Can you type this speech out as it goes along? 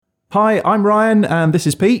Hi, I'm Ryan, and this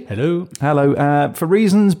is Pete. Hello. Hello. For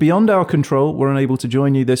reasons beyond our control, we're unable to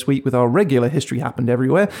join you this week with our regular History Happened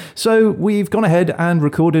Everywhere, so we've gone ahead and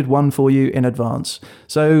recorded one for you in advance.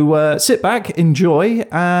 So sit back, enjoy,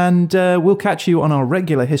 and we'll catch you on our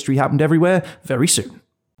regular History Happened Everywhere very soon.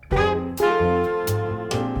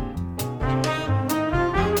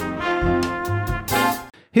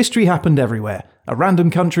 History Happened Everywhere. A random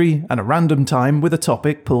country and a random time with a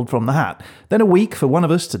topic pulled from the hat. Then a week for one of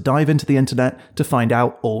us to dive into the internet to find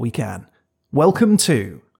out all we can. Welcome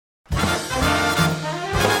to...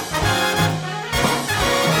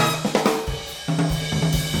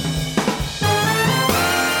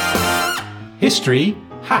 History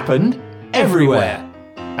Happened Everywhere.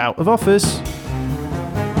 Out of office.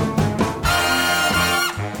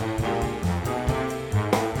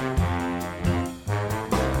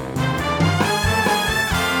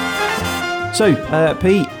 So,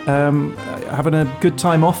 Pete, having a good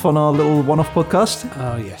time off on our little one-off podcast?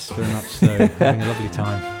 Oh, yes, very much so. Having a lovely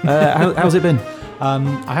time. How's it been?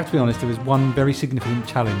 I have to be honest, there was one very significant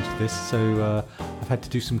challenge to this, so I've had to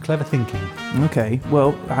do some clever thinking. Okay,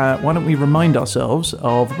 well, why don't we remind ourselves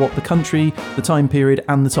of what the country, the time period,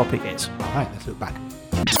 and the topic is? All right, let's look back.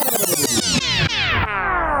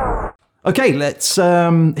 Okay, let's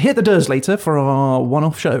hit the doors later for our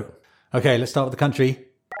one-off show. Okay, let's start with the country.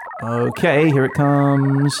 Okay, here it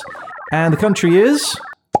comes. And the country is...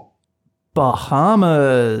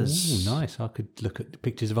 Bahamas. Ooh, nice. I could look at the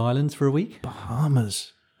pictures of islands for a week.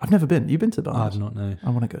 Bahamas. I've never been. You've been to the Bahamas? I've not, no. I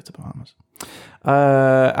want to go to Bahamas.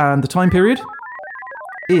 And the time period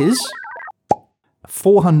is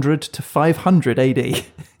 400 to 500 AD.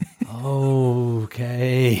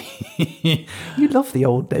 Okay. You love the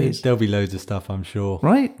old days. There'll be loads of stuff, I'm sure.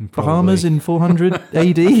 Right? Probably. Bahamas in 400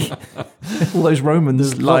 AD. All those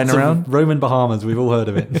Romans lying Lots of around. Roman Bahamas, we've all heard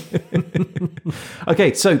of it.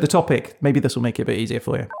 Okay, so the topic. Maybe this will make it a bit easier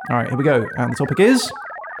for you. All right, here we go. And the topic is...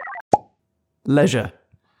 leisure.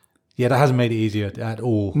 Yeah, that hasn't made it easier at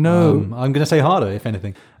all. No. I'm going to say harder, if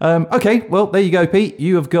anything. Okay, well, there you go, Pete.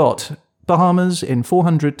 You have got Bahamas in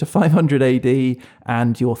 400 to 500 AD,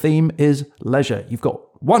 and your theme is leisure. You've got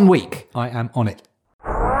 1 week. I am on it.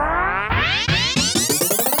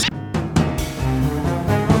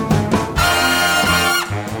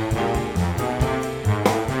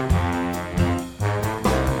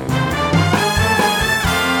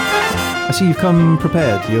 I see you've come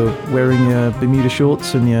prepared. You're wearing your Bermuda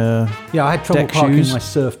shorts and your Yeah, I had trouble deck parking shoes. my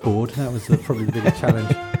surfboard. That was probably the biggest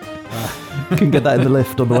challenge. Couldn't get that in the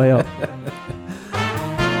lift on the way up.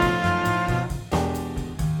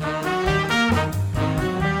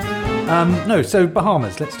 No, so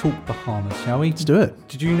Bahamas. Let's talk Bahamas, shall we? Let's do it.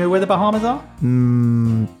 Did you know where the Bahamas are?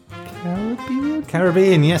 Caribbean?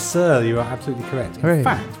 Caribbean, yes, sir. You are absolutely correct. In Hooray.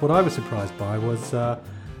 fact, what I was surprised by was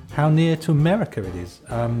how near to America it is.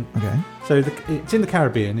 Okay. So it's in the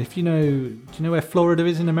Caribbean. If you know, do you know where Florida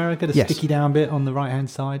is in America? The Yes. sticky down bit on the right-hand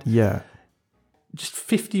side. Yeah. Just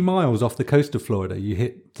 50 miles off the coast of Florida, you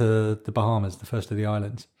hit the Bahamas, the first of the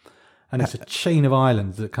islands. And it's a chain of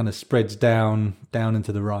islands that kind of spreads down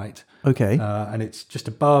into the right. Okay. And it's just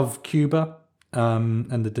above Cuba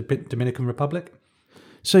and the Dominican Republic.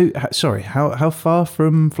 So, sorry, how far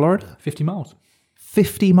from Florida? 50 miles.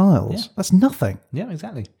 50 miles? Yeah. That's nothing. Yeah,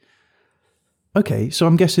 exactly. Okay, so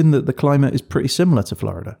I'm guessing that the climate is pretty similar to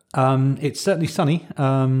Florida. It's certainly sunny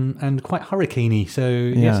and quite hurricaney. So,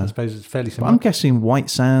 yes, Yeah. I suppose it's fairly But similar. I'm guessing white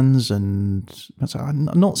sands and that's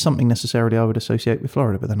not something necessarily I would associate with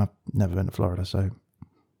Florida, but then I've never been to Florida, so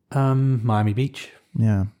Miami Beach.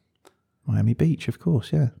 yeah. Miami Beach, of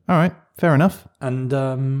course, yeah. All right, fair enough. And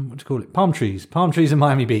what do you call it? Palm trees. Palm trees in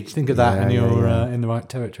Miami Beach. Think of that and you're yeah. in the right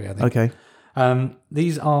territory, I think. Okay.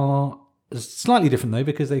 These are slightly different, though,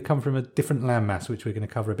 because they come from a different landmass, which we're going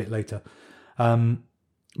to cover a bit later.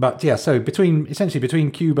 But yeah, so essentially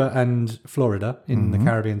between Cuba and Florida in the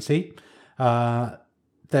Caribbean Sea,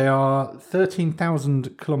 they are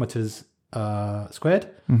 13,000 kilometers squared.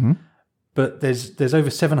 Mm-hmm. But there's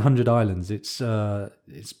over 700 islands. It's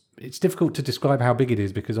difficult to describe how big it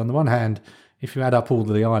is because on the one hand, if you add up all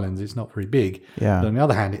the islands, it's not very big. Yeah. But on the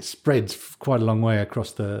other hand, it spreads quite a long way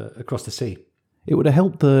across the sea. It would have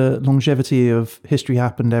helped the longevity of History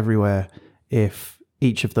Happened Everywhere if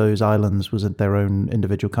each of those islands was their own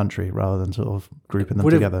individual country rather than sort of grouping them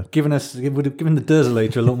together. It would have given the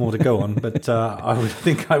Dersalator a lot more to go on, but I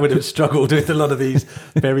would have struggled with a lot of these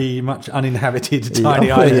very much uninhabited tiny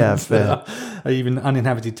islands. Yeah, fair. are even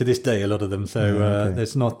uninhabited to this day, a lot of them. So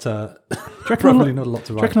there's not Probably not a lot to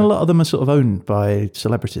Do you write reckon a about. lot of them are sort of owned by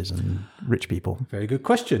celebrities and rich people? Very good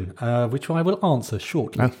question, which I will answer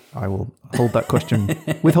shortly. I will withhold that question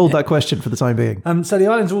for the time being. So the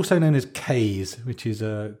islands are also known as Cays, which is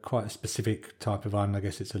quite a specific type of island. I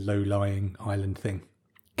guess it's a low-lying island thing.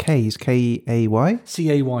 Cays, K-A-Y?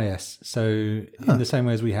 Cays. So in the same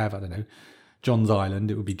way as we have, I don't know, John's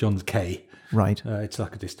Island, it would be John's Cay. Right. It's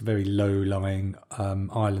like just a very low-lying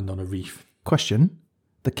island on a reef. Question.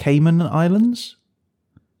 The Cayman Islands?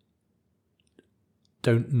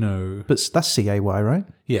 Don't know. But that's C-A-Y, right?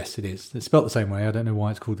 Yes, it is. It's spelt the same way. I don't know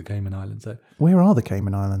why it's called the Cayman Islands, though. Where are the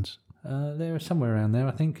Cayman Islands? They're somewhere around there,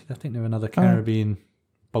 I think. I think they're another Caribbean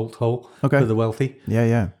bolt hole for the wealthy.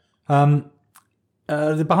 Yeah.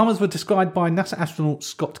 The Bahamas were described by NASA astronaut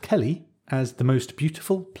Scott Kelly as the most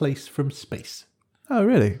beautiful place from space. Oh,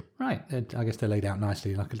 really? Right. I guess they're laid out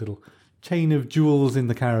nicely, like a little chain of jewels in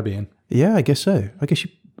the Caribbean. Yeah, I guess so. I guess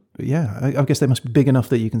I guess they must be big enough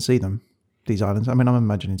that you can see them, these islands. I mean, I'm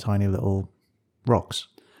imagining tiny little rocks,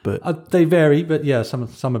 but... they vary, but yeah, some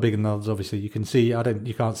are bigger than others, obviously. You can see,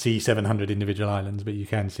 you can't see 700 individual islands, but you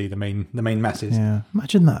can see the main masses. Yeah,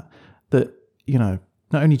 imagine that, you know,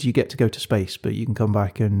 not only do you get to go to space, but you can come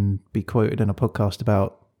back and be quoted in a podcast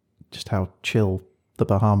about just how chill the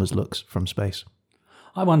Bahamas looks from space.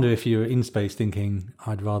 I wonder if you're in space thinking,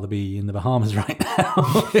 I'd rather be in the Bahamas right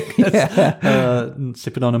now. Because,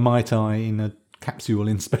 sipping on a Mai Tai in a capsule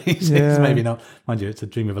in space is maybe not. Mind you, it's a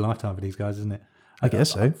dream of a lifetime for these guys, isn't it? I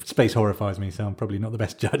guess so. Space horrifies me, so I'm probably not the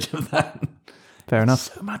best judge of that. Fair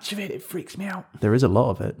enough. So much of it freaks me out. There is a lot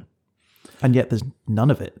of it. And yet there's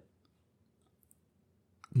none of it.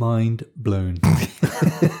 Mind blown.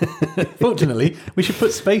 Fortunately, we should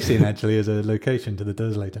put space in, actually, as a location to the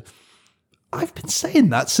Desolator. I've been saying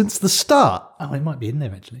that since the start. Oh, it might be in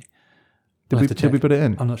there, actually. Did we put it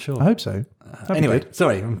in? I'm not sure. I hope so. Anyway,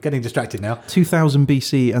 sorry, I'm getting distracted now. 2000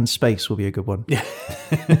 BC and space will be a good one. Yeah,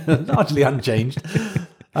 largely unchanged.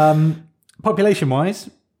 Population-wise,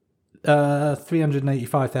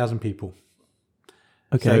 385,000 people.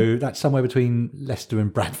 Okay. So that's somewhere between Leicester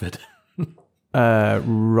and Bradford.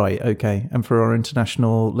 Right, okay. And for our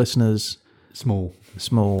international listeners... Small.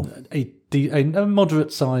 A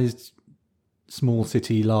moderate-sized small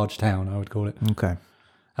city, large town, I would call it. Okay.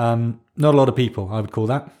 Not a lot of people, I would call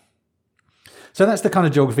that. So that's the kind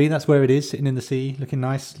of geography. That's where it is, sitting in the sea, looking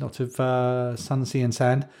nice. Lots of sun, sea and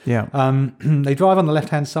sand. Yeah. They drive on the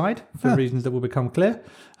left-hand side for reasons that will become clear.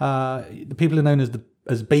 The people are known as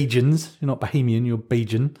Bajans. You're not Bahamian, you're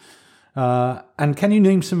Bajan. And can you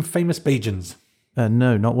name some famous Bajans?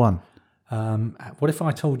 No, not one. What if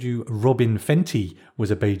I told you Robin Fenty was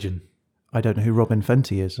a Bajan? I don't know who Robin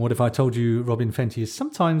Fenty is. What if I told you Robin Fenty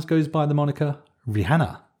sometimes goes by the moniker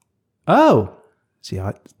Rihanna? Oh! See,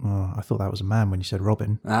 I thought that was a man when you said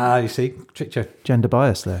Robin. Ah, you see, tricked you. Gender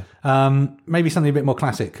bias there. Maybe something a bit more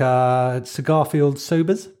classic. Sir Garfield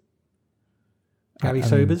Sobers? Gary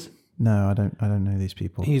Sobers? No, I don't know these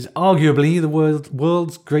people. He's arguably the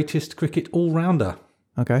world's greatest cricket all-rounder.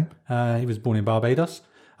 Okay. He was born in Barbados.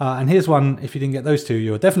 And here's one, if you didn't get those two,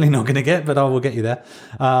 you're definitely not going to get, but I will get you there.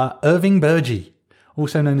 Irving Burgee,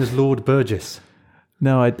 also known as Lord Burgess.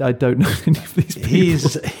 No, I don't know any of these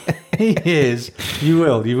people. He is. You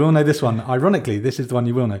will know this one. Ironically, this is the one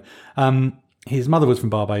you will know. His mother was from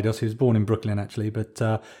Barbados. He was born in Brooklyn, actually, but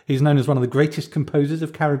he's known as one of the greatest composers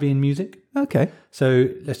of Caribbean music. Okay. So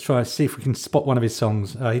let's try to see if we can spot one of his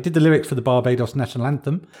songs. He did the lyrics for the Barbados national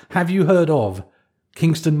anthem. Have you heard of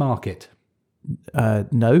Kingston Market?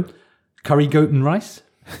 No. Curry Goat and Rice?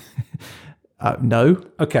 No.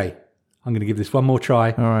 Okay. I'm going to give this one more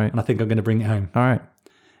try. All right. And I think I'm going to bring it home. All right.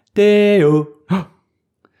 Deo.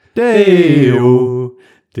 Deo.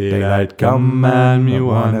 Daylight come and me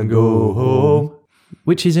wanna go home.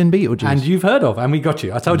 Which is in Beetlejuice. And you've heard of, and we got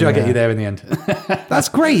you. I told you I'd get you there in the end. That's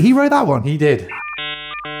great. He wrote that one. He did.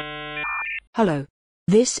 Hello.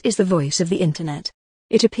 This is the voice of the internet.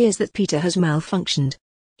 It appears that Peter has malfunctioned.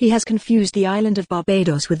 He has confused the island of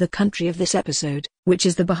Barbados with the country of this episode, which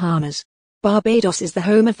is the Bahamas. Barbados is the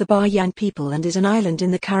home of the Bajan people and is an island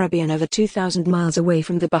in the Caribbean over 2,000 miles away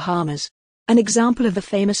from the Bahamas. An example of the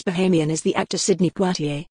famous Bahamian is the actor Sidney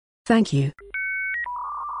Poitier. Thank you.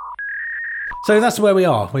 So that's where we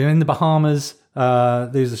are. We're in the Bahamas.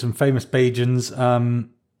 These are some famous Bajans.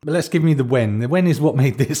 But let's give me the when. The when is what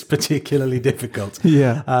made this particularly difficult.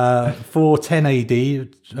 Yeah. 410 AD,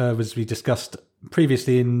 as we discussed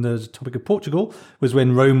previously in the topic of Portugal, was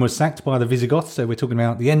when Rome was sacked by the Visigoths. So we're talking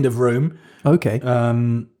about the end of Rome. Okay.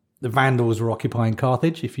 The Vandals were occupying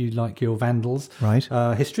Carthage, if you like your Vandals Right.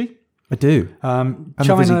 history. I do. And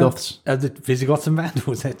the Visigoths. The Visigoths and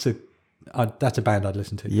Vandals. That's a band I'd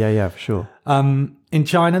listen to. Yeah, for sure. In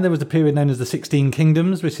China, there was a period known as the 16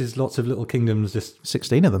 Kingdoms, which is lots of little kingdoms. Just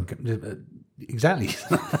 16 of them. Exactly.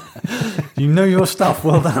 You know your stuff.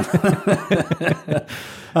 Well done.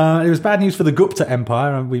 It was bad news for the Gupta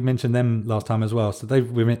Empire, and we mentioned them last time as well. So they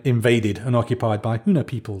were invaded and occupied by Huna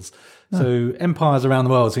peoples. So empires around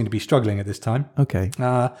the world seem to be struggling at this time. Okay.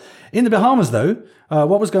 In the Bahamas, though,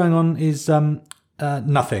 what was going on is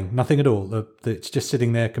nothing at all. It's just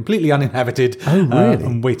sitting there completely uninhabited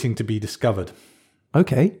and waiting to be discovered.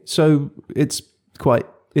 Okay, so it's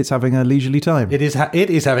having a leisurely time. It is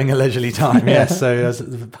having a leisurely time, yes. So as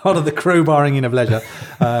part of the crowbarring in of leisure,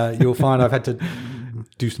 you'll find I've had to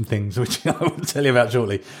do some things, which I will tell you about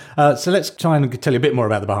shortly. So let's try and tell you a bit more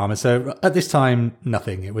about the Bahamas. So at this time,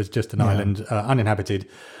 nothing. It was just an island, uninhabited.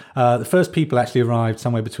 The first people actually arrived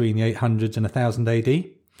somewhere between the 800s and 1000 AD.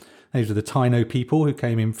 These were the Taino people who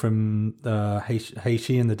came in from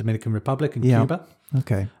Haiti and the Dominican Republic and Cuba.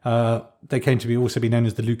 Okay. They came to also be known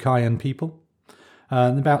as the Lucayan people.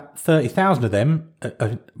 And about 30,000 of them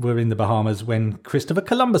were in the Bahamas when Christopher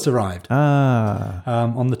Columbus arrived.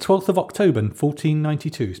 On the 12th of October,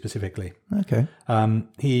 1492 specifically. Okay.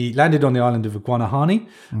 He landed on the island of Guanahani,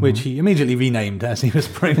 which he immediately renamed, as he was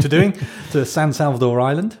prone to doing, to San Salvador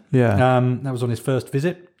Island. Yeah. That was on his first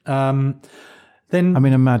visit. Then, I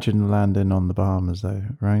mean, imagine landing on the Bahamas, though,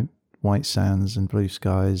 right? White sands and blue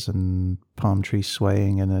skies and palm trees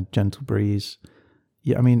swaying in a gentle breeze.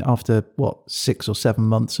 Yeah, I mean, after, 6 or 7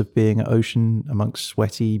 months of being at ocean amongst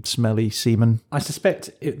sweaty, smelly seamen? I suspect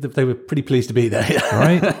that they were pretty pleased to be there.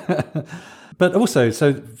 Right? But also,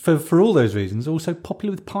 so for all those reasons, also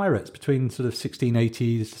popular with pirates between sort of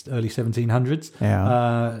 1680s, early 1700s.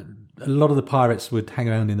 Yeah. A lot of the pirates would hang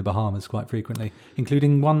around in the Bahamas quite frequently,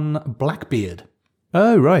 including one Blackbeard.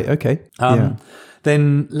 Oh, right, okay.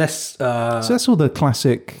 Then less... so that's all the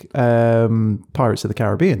classic Pirates of the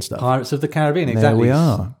Caribbean stuff. Pirates of the Caribbean, exactly. There we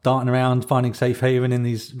are. Darting around, finding safe haven in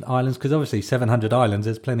these islands, because obviously 700 islands,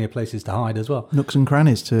 there's plenty of places to hide as well. Nooks and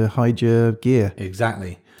crannies to hide your gear.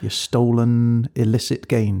 Exactly. Your stolen illicit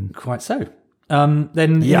gain. Quite so. Then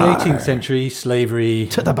in the 18th century, slavery...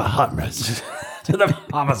 To the Bahamas. To the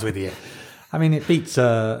Bahamas with you. I mean, it beats...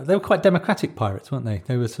 they were quite democratic pirates, weren't they?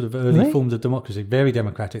 They were sort of early forms of democracy. Very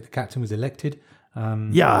democratic. The captain was elected.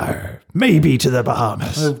 Yar, maybe to the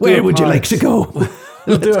Bahamas. Where would you like to go?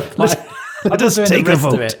 We'll do a let us take a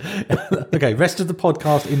vote. Okay, rest of the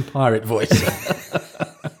podcast in pirate voice.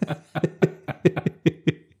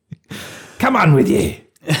 Come on with ye.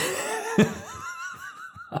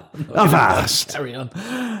 Avast. Carry on.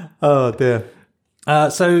 Oh, dear.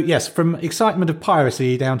 So, yes, from excitement of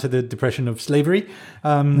piracy down to the depression of slavery.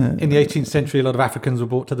 In the 18th century, a lot of Africans were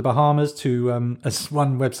brought to the Bahamas to, as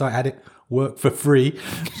one website had it, work for free.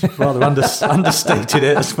 Rather understated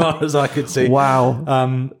it as far as I could see. Wow.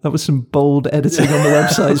 That was some bold editing on the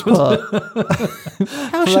website's part.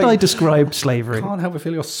 How should I describe slavery? Can't help but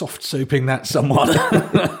feel you're soft soaping that somewhat.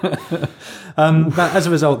 But as a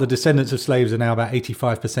result, the descendants of slaves are now about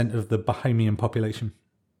 85% of the Bahamian population.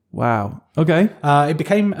 Wow. Okay. It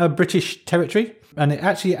became a British territory, and it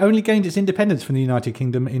actually only gained its independence from the United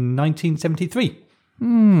Kingdom in 1973.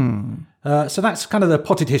 So that's kind of the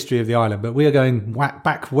potted history of the island, but we are going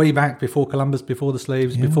way back before Columbus, before the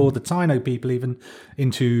slaves, before the Taino people even,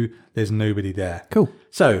 into there's nobody there. Cool.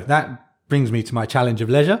 So that brings me to my challenge of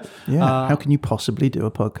leisure. Yeah. How can you possibly do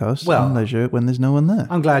a podcast on leisure when there's no one there?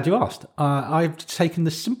 I'm glad you asked. I've taken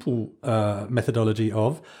the simple methodology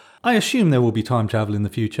of... I assume there will be time travel in the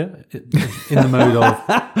future in the mode of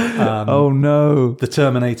oh no, the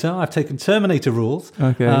Terminator. I've taken Terminator rules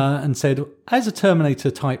and said, as a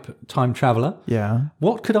Terminator type time traveler,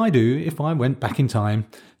 what could I do if I went back in time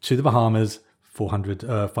to the Bahamas 500?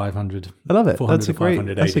 I love it. That's a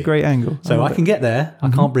great angle. So I can get there.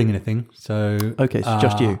 I can't bring anything. So so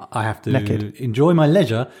just you. I have to enjoy my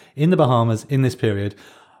leisure in the Bahamas in this period.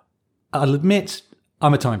 I'll admit,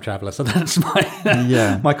 I'm a time traveller, so that's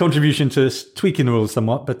my contribution to tweaking the rules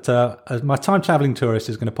somewhat. But my time travelling tourist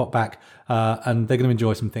is going to pop back and they're going to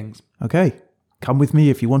enjoy some things. Okay. Come with me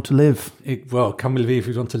if you want to live. Come with me if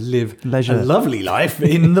you want to live leisure. A lovely life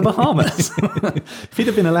in the Bahamas. If he'd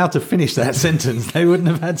have been allowed to finish that sentence, they wouldn't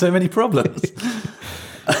have had so many problems.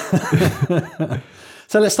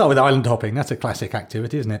 So let's start with island hopping. That's a classic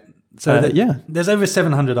activity, isn't it? So there's over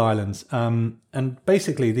 700 islands. And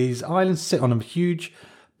basically these islands sit on huge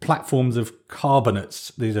platforms of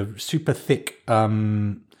carbonates. These are super thick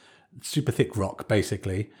rock,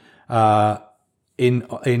 basically, on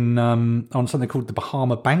something called the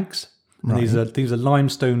Bahama Banks. And these are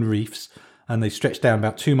limestone reefs. and they stretch down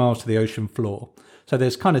about 2 miles to the ocean floor. So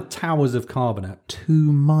there's kind of towers of carbonate. 2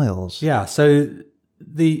 miles. Yeah. So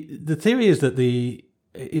the theory is that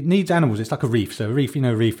it needs animals. It's like a reef. So a reef,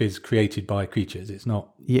 reef is created by creatures. It's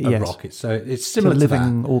not a rock. It's similar It's a to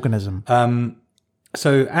living that. organism.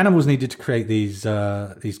 So animals needed to create these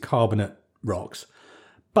carbonate rocks,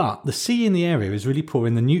 but the sea in the area is really poor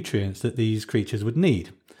in the nutrients that these creatures would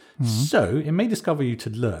need. So it may discover you to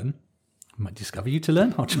learn.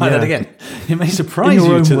 I'll try that again. It may surprise In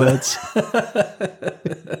your you own to words.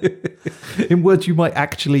 In words you might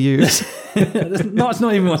actually use. No, it's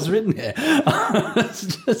not even what's written here.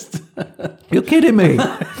 It's just You're kidding me.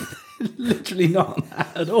 literally not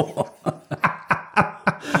at all.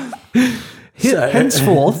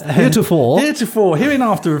 Heretofore,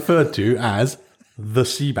 hereinafter referred to as the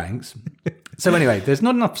sea banks. So anyway, there's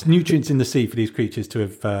not enough nutrients in the sea for these creatures to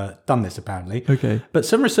have done this, apparently. Okay. But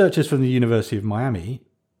some researchers from the University of Miami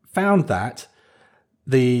found that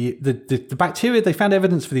the bacteria, they found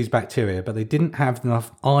evidence for these bacteria, but they didn't have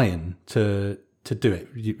enough iron to do it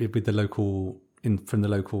with from the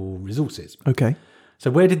local resources. Okay.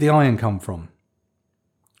 So where did the iron come from?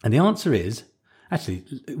 And the answer is, actually,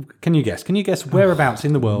 can you guess? Can you guess whereabouts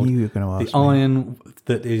in the world knew you were gonna ask the me. iron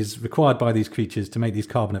that is required by these creatures to make these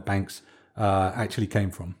carbonate banks actually came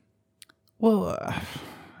from? Well,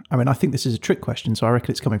 I mean, I think this is a trick question, so I reckon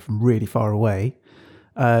it's coming from really far away.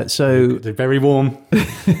 So, They're very warm.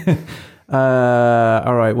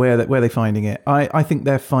 all right, where are they finding it? I think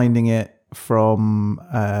they're finding it from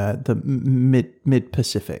the mid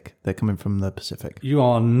Pacific. They're coming from the Pacific. You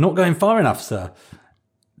are not going far enough, sir.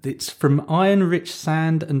 It's from iron-rich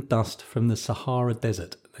sand and dust from the Sahara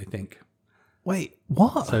Desert, they think. Wait,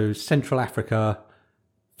 what? So Central Africa,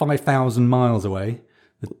 5,000 miles away.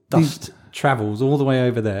 The dust travels all the way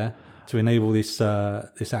over there to enable this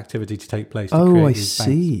activity to take place. To create I these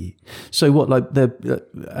see. So what? Like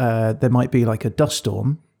there might be like a dust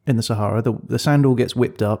storm in the Sahara. The sand all gets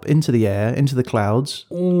whipped up into the air, into the clouds,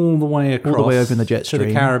 all the way across, all the way over in the jet to the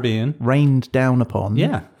stream, Caribbean. rained down upon.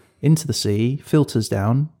 Yeah, Into the sea, filters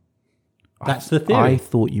down. that's the theory. I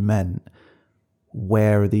thought you meant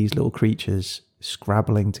where are these little creatures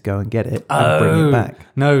scrabbling to go and get it and bring it back?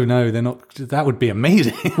 No, they're not. That would be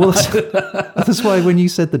amazing. Well, that's why when you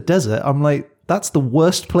said the desert, I'm like, that's the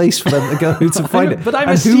worst place for them to go to find it. But I'm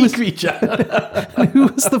And a sea was, creature. who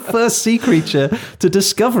was the first sea creature to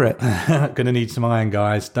discover it? Going to need some iron,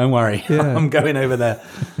 guys. Don't worry. Yeah. I'm going over there.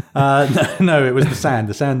 No, it was the sand.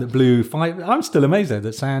 The sand that blew I'm still amazed though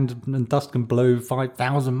that sand and dust can blow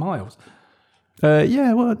 5,000 miles.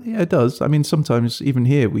 Yeah, it does. I mean, sometimes even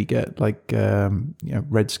here we get like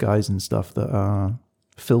red skies and stuff that are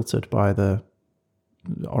filtered by the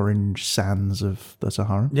orange sands of the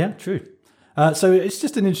Sahara. Yeah, true. So it's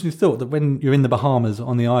just an interesting thought that when you're in the Bahamas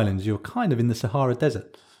on the islands, you're kind of in the Sahara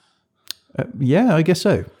Desert. Yeah, I guess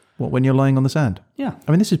so. What, when you're lying on the sand? Yeah.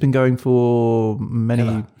 I mean, this has been going for many,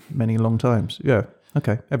 Ever. many long times. Yeah.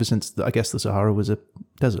 Okay. Ever since, I guess, the Sahara was a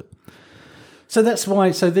desert. So that's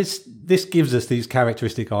why. So this gives us these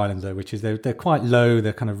characteristic islands, though, which is they're quite low.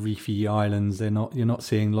 They're kind of reefy islands. You're not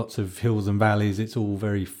seeing lots of hills and valleys. It's all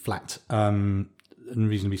very flat and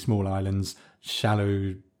reasonably small islands,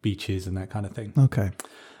 shallow beaches, and that kind of thing. Okay.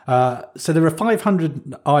 So there are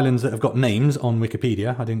 500 islands that have got names on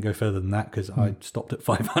Wikipedia. I didn't go further than that because I stopped at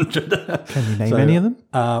 500. Can you name any of them?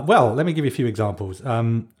 Well, let me give you a few examples.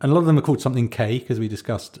 And a lot of them are called something K because we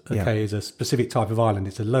discussed K is a specific type of island.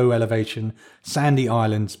 It's a low elevation, sandy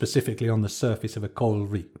island, specifically on the surface of a coral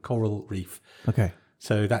reef. Okay.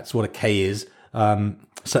 So that's what a K is.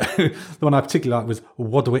 So the one I particularly liked was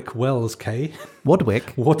Wadwick Wells K.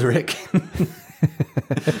 Wadwick? Wadwick.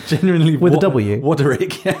 Generally With a W?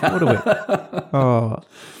 Wadwick. Yeah. Wadwick. Oh.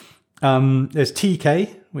 There's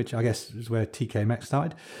TK, which I guess is where TK Maxx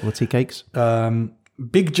started. Or tea cakes.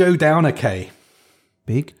 Big Joe Downer K.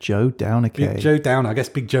 Big Joe Downer K. Big Joe Downer. I guess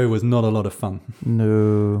Big Joe was not a lot of fun.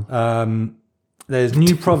 No. There's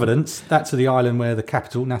New Providence. That's the island where the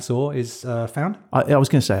capital, Nassau, is found. I was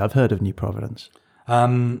going to say, I've heard of New Providence. There's,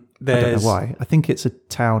 I don't know why. I think it's a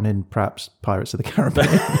town in perhaps Pirates of the Caribbean.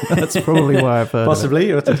 That's probably why I've heard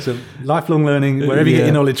Possibly. It's a lifelong learning. Wherever you get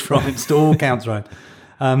your knowledge from, it still counts, right?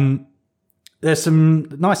 There's some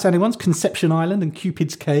nice sounding ones. Conception Island and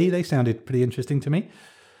Cupid's Cay. They sounded pretty interesting to me. of it.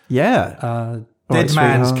 Yeah. Dead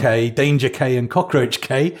Man's Cay, Danger Cay and Cockroach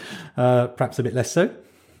Cay. Perhaps a bit less so.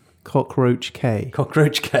 Cockroach K.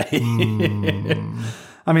 Cockroach Cay.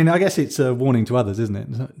 I mean, I guess it's a warning to others, isn't it?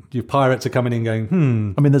 Your pirates are coming in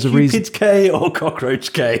going, I mean, there's a reason. Cupid's Cay or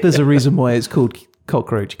Cockroach Cay? There's a reason why it's called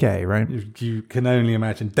Cockroach K, right? You can only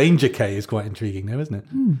imagine. Danger Cay is quite intriguing, though, isn't it?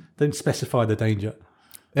 Don't specify the danger.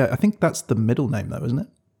 Yeah, I think that's the middle name, though, isn't it?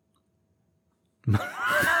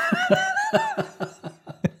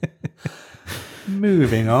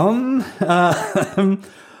 Moving on. I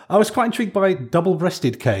was quite intrigued by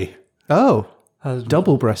double-breasted K. Oh,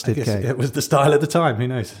 double-breasted I guess K. it was the style at the time. Who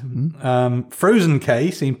knows? Frozen K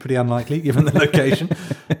seemed pretty unlikely given the location,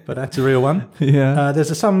 but that's a real one. Yeah. There's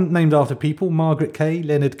a son named after people: Margaret K,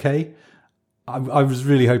 Leonard K. I was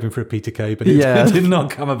really hoping for a Peter K, but it did not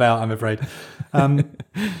come about, I'm afraid.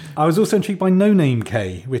 I was also intrigued by No Name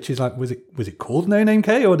K, which is like, was it called No Name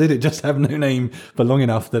K, or did it just have no name for long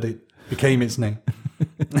enough that it became its name?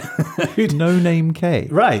 No Name K.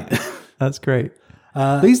 Right. That's great.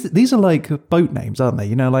 These are like boat names, aren't they?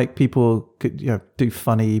 You know, like people could do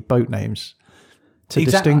funny boat names to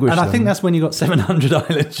distinguish and them. I think that's when you got 700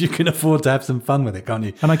 islands, you can afford to have some fun with it, can't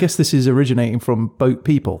you? And I guess this is originating from boat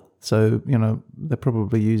people. So, they're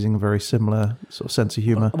probably using a very similar sort of sense of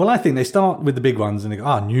humour. Well, I think they start with the big ones and they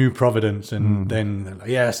go, New Providence. And then they're like,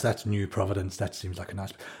 yes, that's New Providence. That seems like a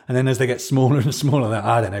nice... And then as they get smaller and smaller, they're,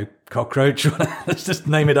 I don't know, Cockroach. Let's just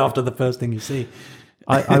name it after the first thing you see.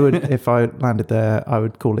 I would, if I landed there, I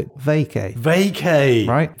would call it vacay. Vacay.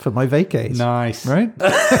 Right? For my vacays. Nice. Right?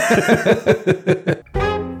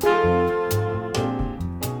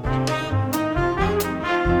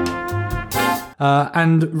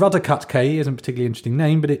 And Ruddercut Cay isn't a particularly interesting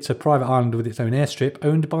name, but it's a private island with its own airstrip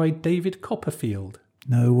owned by David Copperfield.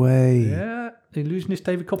 No way. Yeah, the illusionist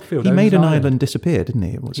David Copperfield. He owns made an island. island disappear, didn't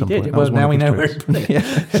he? At some He did. point? Well, That was one now of we his know where tricks. it put it.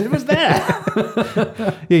 Yeah. It was there.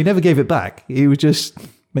 Yeah, he never gave it back. He would just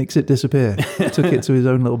makes it disappear. Took it to his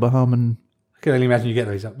own little Bahamian. I can only imagine you get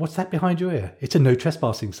there. He's like, what's that behind your ear? It's a no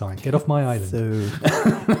trespassing sign. Get off my island.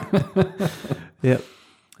 So, yep.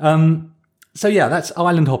 So yeah, that's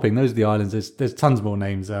island hopping. Those are the islands. There's tons more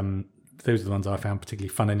names. Those are the ones I found particularly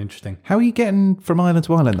fun and interesting. How are you getting from island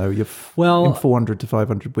to island, though? You're Well- in 400 to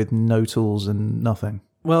 500 with no tools and nothing.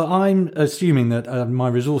 Well, I'm assuming that my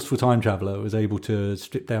resourceful time traveller was able to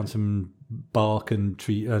strip down some bark and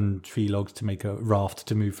tree logs to make a raft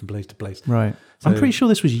to move from place to place. Right. I'm pretty sure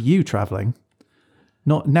this was you travelling.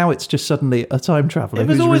 Not now. It's just suddenly a time traveller. It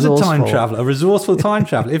was who's always resourceful. a time traveller, a resourceful time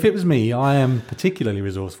traveller. If it was me, I am particularly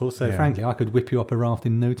resourceful. So Yeah. frankly, I could whip you up a raft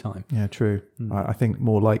in no time. Yeah, true. I think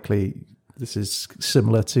more likely this is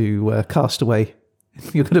similar to Castaway.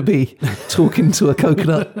 You're going to be talking to a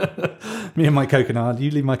coconut. Me and my coconut. You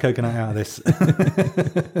leave my coconut out of this.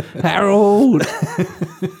 Harold!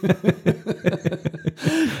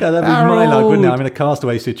 Yeah, that'd be my luck, wouldn't it? I'm in a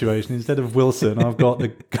Castaway situation. Instead of Wilson, I've got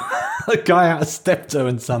the guy out of Steptoe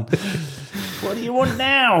and Son. What do you want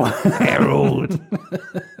now? Harold!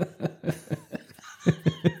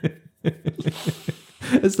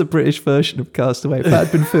 It's the British version of Castaway. If that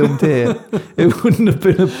had been filmed here, it wouldn't have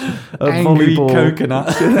been a Angry volleyball.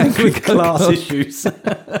 coconut An angry with class coconut. issues.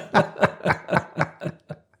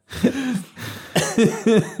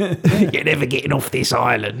 You're never getting off this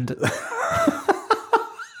island.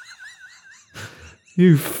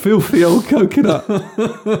 You filthy old coconut.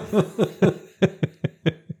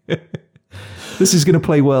 This is going to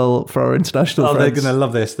play well for our international Oh, they're friends. going to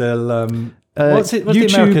love this. They'll. What's the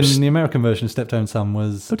YouTube's- American? The American version of Steptoe and Son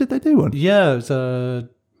was. Oh, did they do one? Yeah, it was a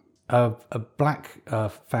black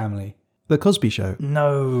family. The Cosby Show.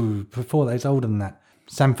 No, before that, it's older than that.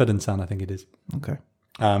 Sanford and Son, I think it is. Okay.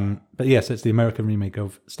 But yes, it's the American remake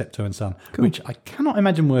of Steptoe and Son, which I cannot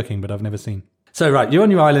imagine working, but I've never seen. So right, you're on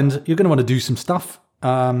your island. You're going to want to do some stuff.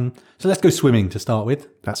 So let's go swimming to start with.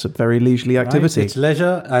 That's a very leisurely Right? activity. It's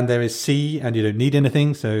leisure, and there is sea, and you don't need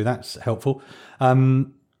anything, so that's helpful.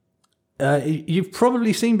 You've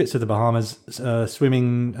probably seen bits of the Bahamas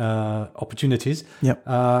swimming opportunities. Yep.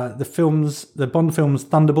 The Bond films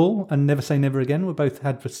Thunderball and Never Say Never Again were both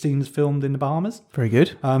had scenes filmed in the Bahamas. Very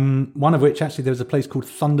good. One of which, actually, there was a place called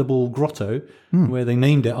Thunderball Grotto, where they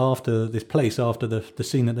named it after this place, after the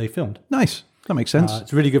scene that they filmed. Nice. That makes sense.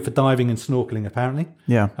 It's really good for diving and snorkeling, apparently.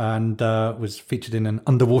 Yeah. And was featured in an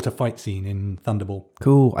underwater fight scene in Thunderball.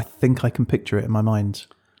 Cool. I think I can picture it in my mind.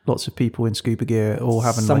 Lots of people in scuba gear all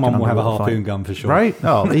having Someone like an will have a underwater harpoon fight. gun for sure. Right?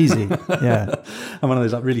 Oh, easy. Yeah. And one of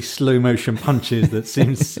those like really slow motion punches that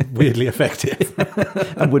seems weirdly effective.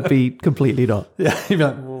 And would be completely not. Yeah, you'd be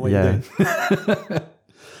like, well, what are you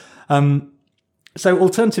doing? So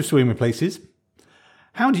alternative swimming places.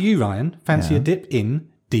 How do you, Ryan, fancy a dip in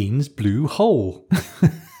Dean's Blue Hole?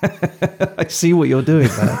 I see what you're doing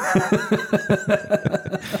there.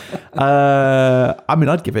 I mean,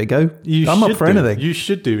 I'd give it a go. I'm up for anything. You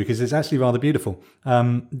should do, because it's actually rather beautiful.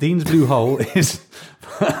 Dean's Blue Hole is,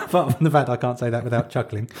 apart from the fact I can't say that without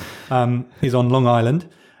chuckling, is on Long Island,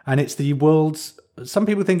 and it's the world's. Some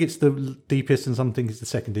people think it's the deepest, and some think it's the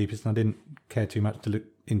second deepest. And I didn't care too much to look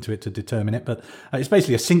into it to determine it, but it's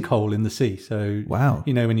basically a sinkhole in the sea. So, Wow.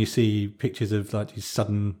 you know, when you see pictures of like these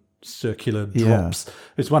sudden circular drops,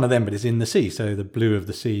 it's one of them, but it's in the sea. So the blue of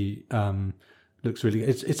the sea looks really.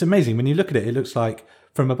 It's amazing when you look at it. It looks like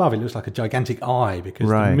from above, it looks like a gigantic eye because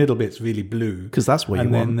the middle bit's really blue. Because that's what you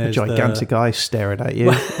And then want, a there's gigantic eye staring at you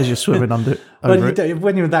as you're swimming over it.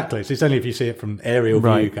 When you're that close, it's only if you see it from aerial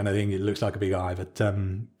view kind of thing, it looks like a big eye. But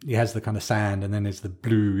it has the kind of sand, and then there's the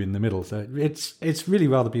blue in the middle. So it's really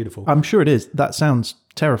rather beautiful. I'm sure it is. That sounds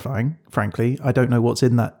terrifying, frankly. I don't know what's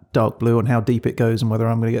in that dark blue and how deep it goes and whether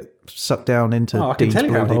I'm going to get sucked down into I can Dean's tell you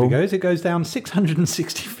blue how deep hole. it goes. It goes down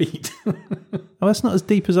 660 feet. Oh, that's not as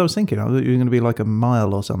deep as I was thinking. I thought you were going to be like a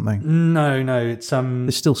mile or something. No, it's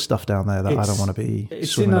There's still stuff down there that I don't want to be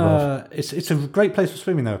swimming above. It's a great place for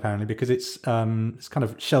swimming though, apparently, because it's kind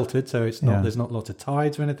of sheltered, so it's not there's not lots of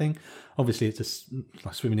tides or anything. Obviously, it's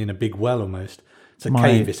like swimming in a big well almost. It's a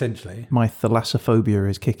cave essentially. My thalassophobia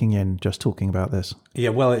is kicking in just talking about this. Yeah,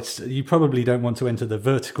 well, you probably don't want to enter the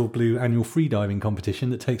Vertical Blue annual freediving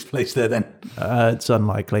competition that takes place there. Then It's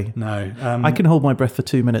unlikely. no, I can hold my breath for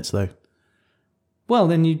 2 minutes though. well,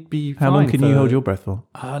 then you'd be. How long can you hold your breath for?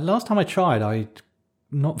 Last time I tried,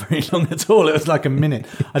 not very long at all. It was like a minute.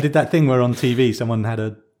 I did that thing where on TV someone had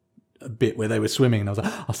a bit where they were swimming, and I was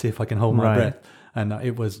like, I'll see if I can hold my breath. And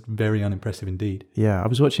it was very unimpressive indeed. Yeah, I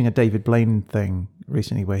was watching a David Blaine thing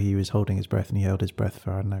recently where he was holding his breath and he held his breath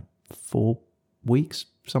for, I don't know, 4 weeks,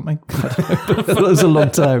 something. That was a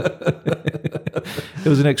long time. It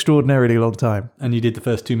was an extraordinarily long time. And you did the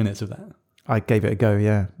first 2 minutes of that. I gave it a go,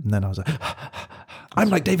 yeah. And then I was like, I'm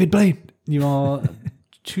like David Blaine. You are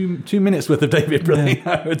 2 minutes worth of David Blaine,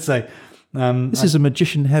 I would say. This is a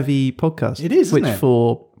magician-heavy podcast. It is, isn't which it?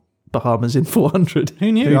 for Bahamas in 400.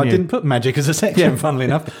 Who knew? I didn't put magic as a section, funnily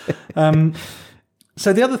enough.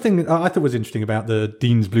 So the other thing that I thought was interesting about the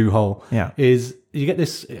Dean's Blue Hole is you get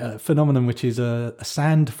this phenomenon, which is a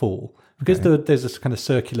sand fall. Because there's this kind of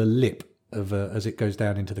circular lip of as it goes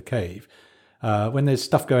down into the cave. When there's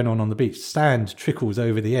stuff going on the beach, sand trickles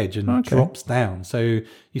over the edge and drops down. So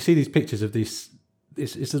you see these pictures of this.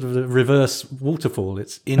 It's sort of a reverse waterfall.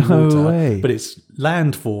 It's in water, but it's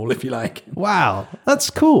landfall, if you like. Wow, that's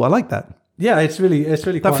cool. I like that. Yeah, it's really That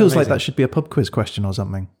quite feels amazing. like that should be a pub quiz question or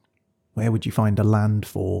something. Where would you find a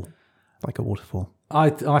landfall like a waterfall?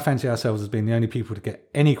 I fancy ourselves as being the only people to get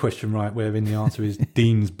any question right, wherein the answer is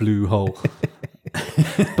Dean's Blue Hole.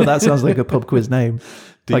 But that sounds like a pub quiz name,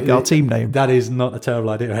 like our team name. That is not a terrible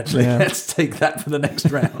idea, actually. Yeah. Let's take that for the next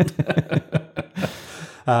round.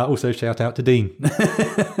 Also, shout out to Dean.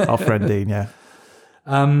 Our friend Dean, yeah.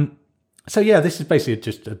 So yeah, this is basically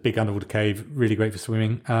just a big underwater cave, really great for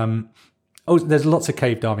swimming. There's lots of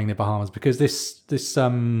cave diving in the Bahamas because this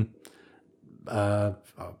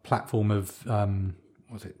platform of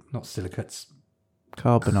what's it? Not silicates.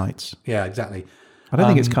 Carbonites. Yeah, exactly. I don't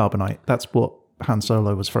think it's carbonite. That's what Han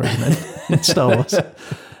Solo was frozen in Star Wars.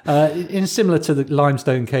 In similar to the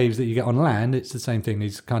limestone caves that you get on land, it's the same thing.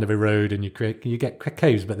 These kind of erode and you get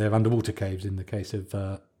caves, but they're underwater caves in the case of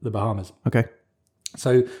the Bahamas. Okay.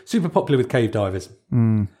 So super popular with cave divers.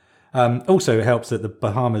 Also, it helps that the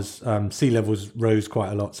Bahamas sea levels rose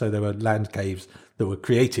quite a lot, so there were land caves that were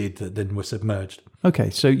created that then were submerged. Okay,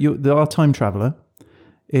 so our time traveller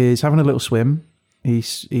is having a little swim. He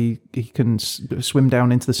can swim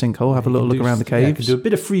down into the sinkhole, have a little look around the caves. Can do a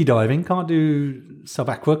bit of free diving. Can't do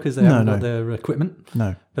sub-aqua because they haven't got their equipment.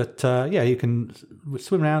 No. But you can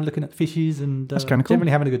swim around looking at fishes and That's kind of cool.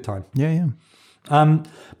 generally having a good time. Yeah.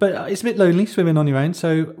 But it's a bit lonely swimming on your own.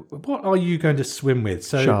 So what are you going to swim with?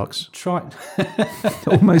 So Sharks. Try.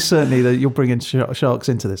 Almost certainly that you're bringing sharks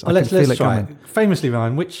into this. Let's feel it try. coming. Famously,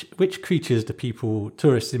 Ryan, which creatures do people,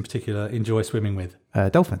 tourists in particular, enjoy swimming with?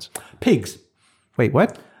 Dolphins. Pigs. Wait,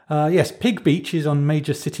 what? Yes, Pig Beach is on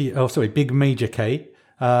Big Major Cay.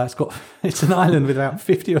 It's an island with about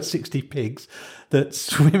 50 or 60 pigs that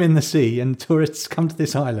swim in the sea, and tourists come to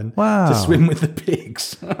this island to swim with the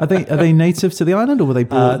pigs. Are they native to the island, or were they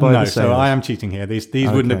brought by the sailors? So I am cheating here. These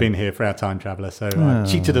wouldn't have been here for our time traveller, so I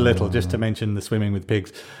cheated a little just to mention the swimming with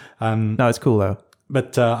pigs. No, it's cool though.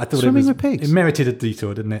 But I thought Swimming with pigs? It merited a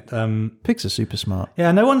detour, didn't it? Pigs are super smart.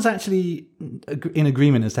 Yeah, no one's actually in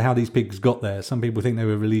agreement as to how these pigs got there. Some people think they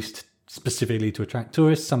were released specifically to attract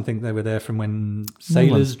tourists. Some think they were there from when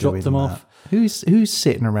sailors dropped them off. Who's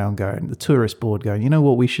sitting around going, the tourist board going, you know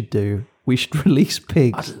what we should do? We should release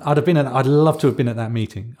pigs. I'd love to have been at that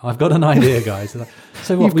meeting. I've got an idea, guys.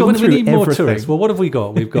 So what? You've gone We through need more everything. tourists. Well, what have we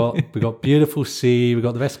got? We've got beautiful sea. We've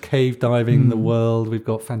got the best cave diving in the world. We've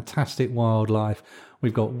got fantastic wildlife.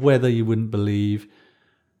 We've got weather you wouldn't believe.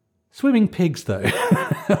 Swimming pigs, though.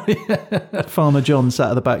 Farmer John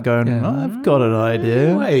sat at the back going, I've got an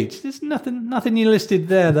idea. Wait, there's nothing you listed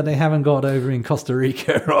there that they haven't got over in Costa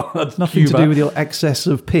Rica or Nothing Cuba. to do with your excess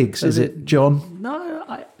of pigs, is it, John?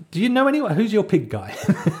 No, do you know anyone? Who's your pig guy?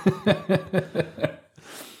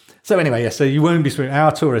 So anyway, so you won't be swimming.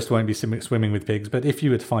 Our tourists won't be swimming with pigs, but if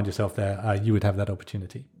you were to find yourself there, you would have that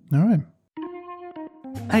opportunity. All right.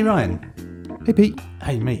 Hey, Ryan. Hey, Pete.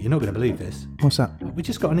 Hey, mate, you're not going to believe this. What's that? We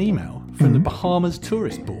just got an email from the Bahamas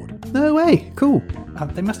Tourist Board. No way. Cool.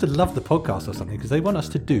 They must have loved the podcast or something because they want us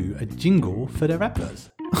to do a jingle for their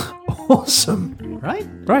adverts. Awesome. Right?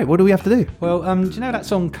 Right, what do we have to do? Well, do you know that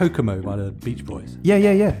song Kokomo by the Beach Boys? Yeah.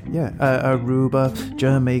 Aruba,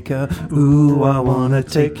 Jamaica. Ooh, I wanna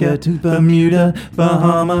take you to Bermuda,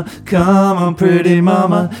 Bahama. Come on, pretty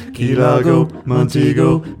mama. Key Largo,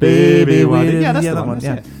 Montego, baby. Yeah, that's the that one.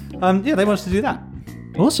 Yeah. Yeah, they want us to do that.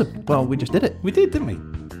 Awesome. Well, we just did it. We did, didn't we?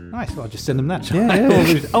 Nice. Well, I'll just send them that.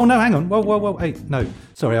 Yeah. Oh, no, hang on. Whoa. Hey, no.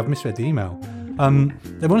 Sorry, I've misread the email.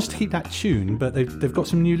 They want us to keep that tune, but they've got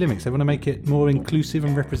some new lyrics. They want to make it more inclusive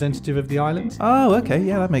and representative of the islands. Oh, okay.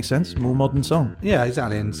 Yeah, that makes sense. More modern song. Yeah,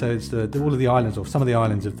 exactly. And so it's all of the islands, or some of the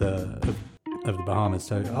islands of the Bahamas.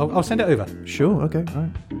 So I'll send it over. Sure. Okay.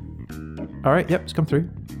 All right. Yep. It's come through.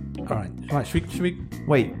 All right. Right. Should we?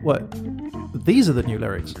 Wait. What? These are the new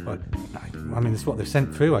lyrics. Well, I mean, it's what they've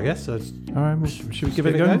sent through, I guess. So All right. Well, should we give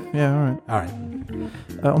it a go? Yeah. All right. All right.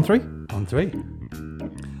 On three. On 3.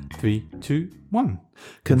 3, 2, 1.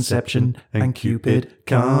 Conception and Cupid,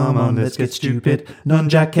 come on, let's get stupid.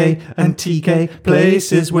 Non-Jack K and TK,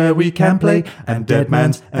 places where we can play. And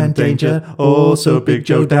Deadman's and Danger, also Big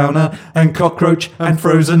Joe Downer. And Cockroach and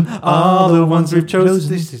Frozen are the ones we've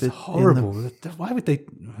chosen. This is horrible. Why would they?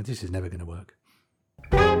 Oh, this is never going to work.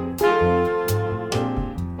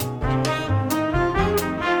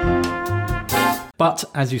 But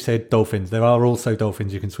as you said, dolphins. There are also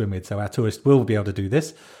dolphins you can swim with, so our tourists will be able to do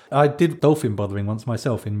this. I did dolphin bothering once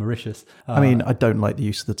myself in Mauritius. I mean, I don't like the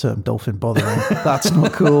use of the term dolphin bothering. That's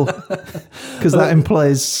not cool. Because that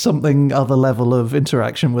implies something other level of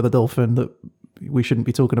interaction with a dolphin that we shouldn't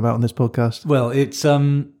be talking about on this podcast. Well, it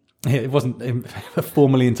wasn't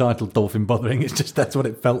formally entitled dolphin bothering. It's just that's what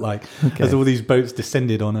it felt like. Okay. As all these boats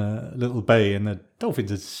descended on a little bay and the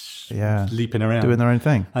dolphins are leaping around. Doing their own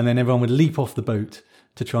thing. And then everyone would leap off the boat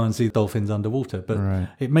to try and see dolphins underwater. But Right.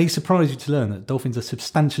 it may surprise you to learn that dolphins are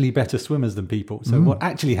substantially better swimmers than people. So what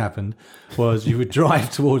actually happened was you would drive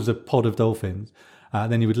towards a pod of dolphins,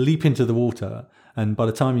 then you would leap into the water, and by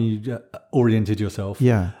the time you oriented yourself,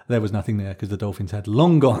 there was nothing there because the dolphins had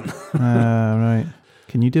long gone. Right.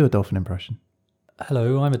 Can you do a dolphin impression?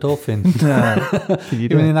 Hello, I'm a dolphin. Can you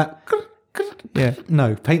do Even it? that? Yeah.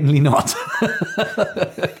 No, patently not.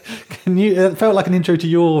 Can you? It felt like an intro to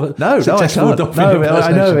your No, I successful can't. dolphin No,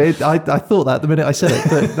 I know. impersonation. I thought that the minute I said it,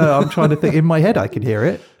 but no, I'm trying to think. In my head, I can hear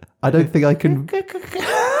it. I don't think I can.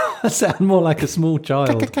 I sound more like a small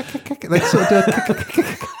child. They sort of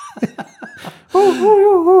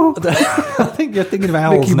do I think you're thinking of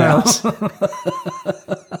owls Mickey now. Mouse.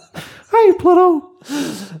 Hey, Pluto.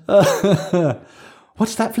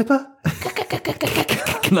 What's that, Flipper?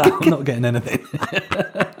 No, I'm not getting anything.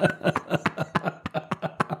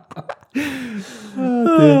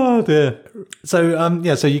 Oh dear.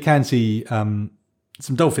 So so you can see some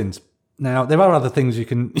dolphins. Now there are other things you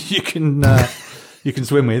can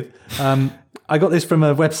swim with. I got this from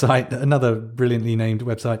a website, another brilliantly named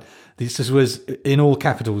website. This was in all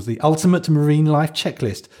capitals, the ultimate marine life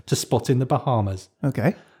checklist to spot in the Bahamas.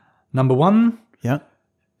 Okay. Number 1, Yeah.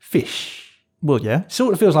 fish. Well, yeah.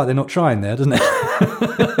 Sort of feels like they're not trying there, doesn't it?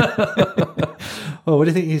 Well, what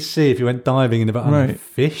do you think you'd see if you went diving in the Bahamas? Right.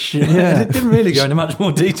 Fish? Yeah. It didn't really go into much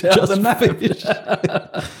more detail than that.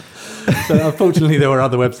 So unfortunately, there were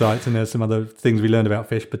other websites and there's some other things we learned about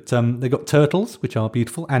fish. But they got turtles, which are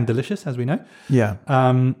beautiful and delicious, as we know. Yeah.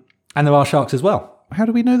 And there are sharks as well. How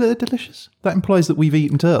do we know that they're delicious? That implies that we've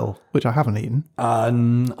eaten turtle, which I haven't eaten.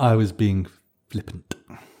 I was being flippant.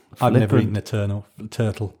 I've never eaten a turtle.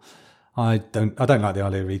 I don't like the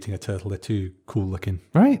idea of eating a turtle. They're too cool looking.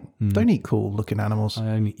 Right? Don't eat cool looking animals. I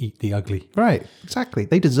only eat the ugly. Right. Exactly.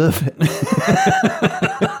 They deserve it.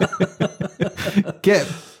 Get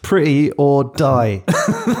pretty or die.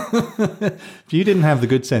 If you didn't have the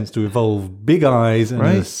good sense to evolve big eyes and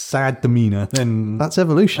a sad demeanour, then... That's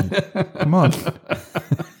evolution. Come on.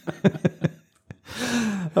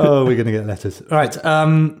 Oh, we're going to get letters. Right.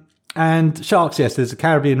 And sharks, yes, there's a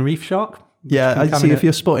Caribbean reef shark. Yeah, I see. If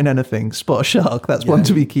you're spotting anything, spot a shark. That's one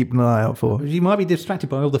to be keeping an eye out for. You might be distracted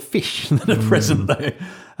by all the fish that are present, though.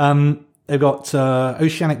 They've got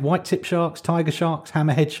oceanic white-tip sharks, tiger sharks,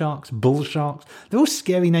 hammerhead sharks, bull sharks. They're all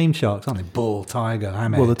scary name sharks, aren't they? Bull, tiger,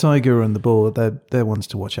 hammerhead. Well, the tiger and the bull, they're ones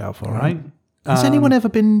to watch out for, right? Has anyone ever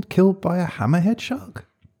been killed by a hammerhead shark?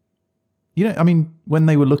 You know, I mean, when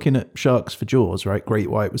they were looking at sharks for Jaws, right? Great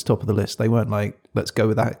white was top of the list. They weren't like, let's go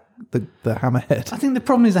with that, the hammerhead. I think the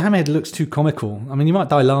problem is the hammerhead looks too comical. I mean, you might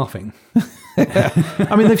die laughing.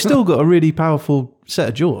 I mean, they've still got a really powerful set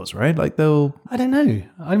of jaws, right? Like I don't know.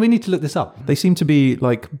 We need to look this up. They seem to be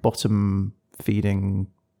like bottom feeding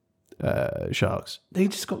sharks. They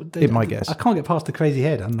just got. my guess. I can't get past the crazy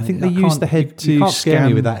head. I think they use the head to you can't scare scan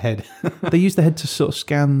me with that head. They use the head to sort of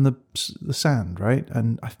scan the sand, right?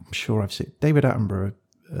 And I'm sure I've seen David Attenborough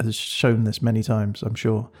has shown this many times. I'm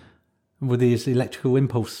sure with his electrical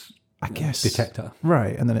impulse. I guess detector,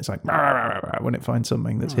 right? And then it's like when it finds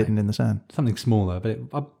something that's hidden in the sand, something smaller. But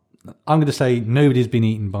I'm going to say nobody's been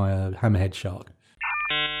eaten by a hammerhead shark.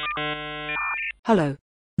 Hello.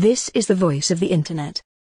 This is the voice of the internet.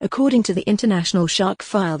 According to the International Shark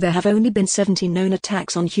File, there have only been 17 known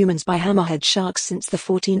attacks on humans by hammerhead sharks since the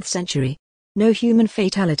 14th century. No human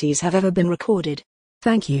fatalities have ever been recorded.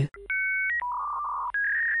 Thank you.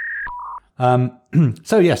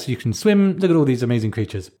 So yes, you can swim. Look at all these amazing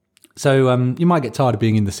creatures. So you might get tired of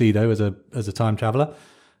being in the sea, though, as a time traveller.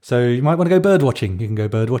 So you might want to go bird watching. You can go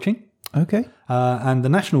bird watching. Okay. And the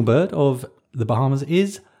national bird of the Bahamas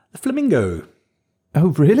is the flamingo. Oh,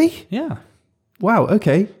 really? Yeah. Wow.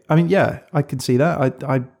 Okay. I mean, yeah, I can see that.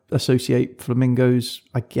 I associate flamingos,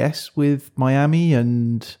 I guess, with Miami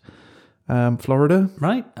and Florida.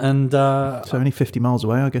 Right. And so only 50 miles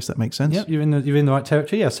away. I guess that makes sense. Yep. You're in the right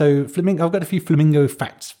territory. Yeah. So flamingo. I've got a few flamingo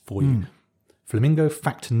facts for you. Flamingo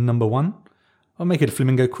fact number 1. I'll make it a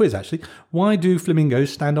flamingo quiz, actually. Why do flamingos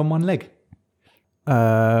stand on one leg?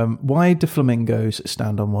 Why do flamingos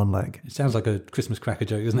stand on one leg? It sounds like a Christmas cracker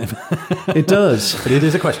joke, doesn't it? It does. But it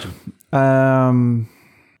is a question.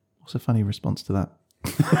 What's a funny response to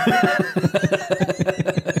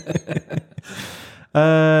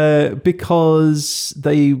that? Because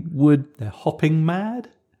they're hopping mad?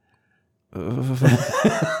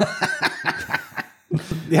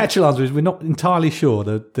 The actual answer is we're not entirely sure.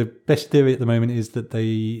 The best theory at the moment is that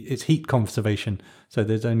it's heat conservation. So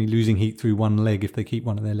there's only losing heat through one leg if they keep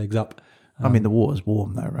one of their legs up. I mean, the water's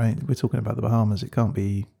warm though, right? We're talking about the Bahamas. It can't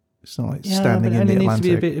be. It's not like standing in the Atlantic.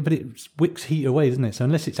 Needs to be but it wicks heat away, doesn't it? So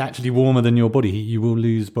unless it's actually warmer than your body heat, you will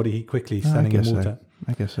lose body heat quickly standing in water.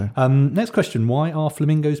 I guess so. Next question: why are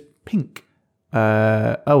flamingos pink?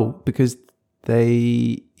 Because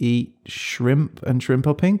they eat shrimp and shrimp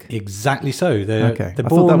are pink? Exactly so. They're I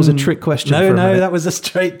thought that was a trick question. No, that was a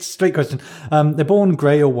straight question. They're born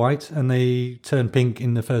grey or white and they turn pink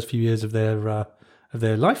in the first few years of their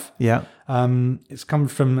life. Yeah. It's come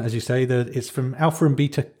from, as you say, it's from alpha and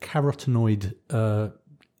beta carotenoid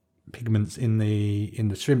pigments in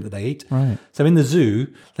the shrimp that they eat. Right. So in the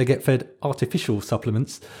zoo, they get fed artificial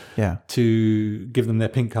supplements to give them their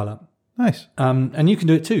pink colour. Nice. And you can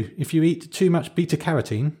do it too. If you eat too much beta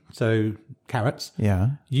carotene, so carrots,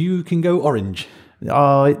 you can go orange.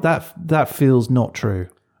 Oh, that feels not true.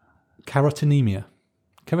 Carotenemia.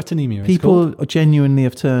 People genuinely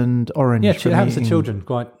have turned orange. Yeah, it happens to children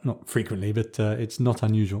quite not frequently, but it's not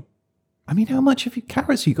unusual. I mean, how much of your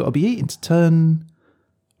carrots you got to be eating to turn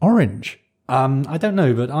orange? I don't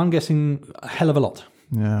know, but I'm guessing a hell of a lot.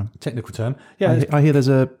 Yeah, technical term. Yeah, I hear there's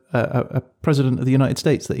a president of the United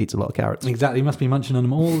States that eats a lot of carrots. Exactly, he must be munching on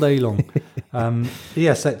them all day long.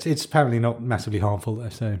 Yes, it's apparently not massively harmful though.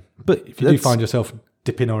 So, but if you do find yourself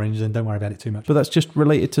dipping orange, then don't worry about it too much. But that's just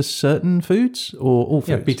related to certain foods or all foods?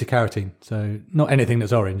 Yeah, beta carotene. So not anything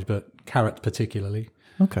that's orange, but carrot particularly.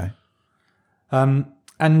 Okay. What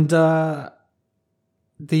are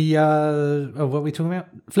we talking about?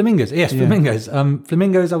 Flamingos. Yes, flamingos.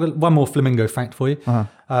 Flamingos, I've got one more flamingo fact for you.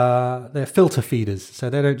 They're filter feeders, so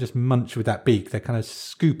they don't just munch with that beak. They kind of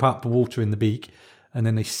scoop up the water in the beak, and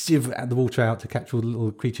then they sieve the water out to catch all the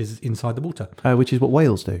little creatures inside the water. Which is what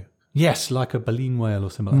whales do. Yes, like a baleen whale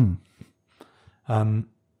or similar.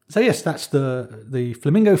 So yes, that's the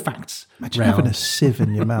flamingo facts. Imagine having a sieve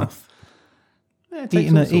in your mouth.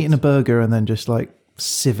 Eating a burger and then just like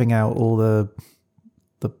sieving out all the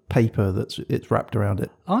paper it's wrapped around it.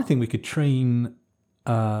 I think we could train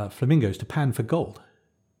flamingos to pan for gold.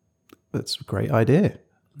 That's a great idea.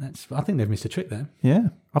 I think they've missed a trick there. Yeah,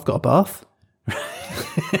 I've got a bath.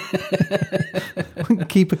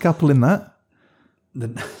 Keep a couple in that. The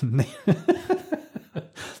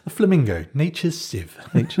flamingo, nature's sieve.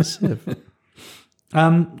 Nature's sieve.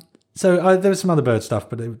 So there was some other bird stuff,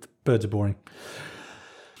 but birds are boring.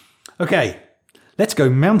 Okay, let's go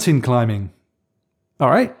mountain climbing. All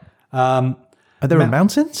right. Um, Are there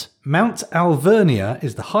mountains? Mount Alvernia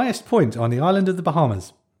is the highest point on the island of the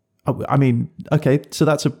Bahamas. Oh, I mean, okay, so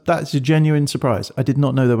that's a genuine surprise. I did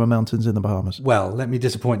not know there were mountains in the Bahamas. Well, let me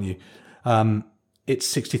disappoint you. It's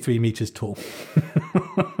 63 meters tall.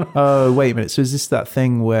 Oh, wait a minute. So is this that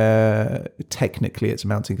thing where technically it's a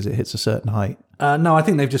mountain because it hits a certain height? No, I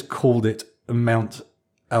think they've just called it Mount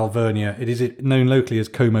Alvernia. It is known locally as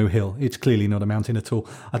Como Hill. It's clearly not a mountain at all.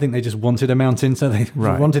 I think they just wanted a mountain, so they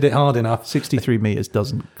wanted it hard enough. 63 meters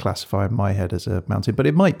doesn't classify in my head as a mountain, but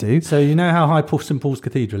it might do. So you know how high St Paul's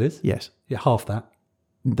Cathedral is? Yes. Yeah, half that.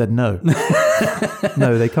 Then no.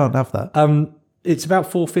 No, they can't have that. It's about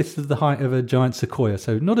 4/5 of the height of a giant sequoia,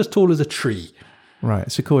 so not as tall as a tree.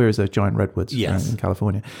 Right. Sequoia is those giant redwoods Yes. in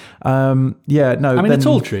California. Yeah, no. I mean, a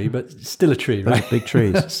tall tree, but still a tree, right? Big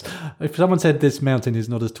trees. If someone said this mountain is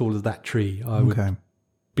not as tall as that tree, I would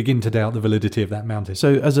begin to doubt the validity of that mountain.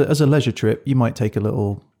 So as a leisure trip, you might take a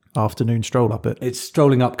little afternoon stroll up it. It's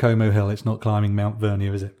strolling up Como Hill. It's not climbing Mount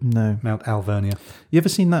Vernia, is it? No. Mount Alvernia. You ever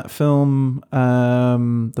seen that film,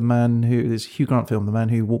 this Hugh Grant film, The Man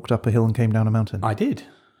Who Walked Up a Hill and Came Down a Mountain? I did.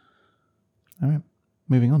 All right.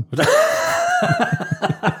 Moving on.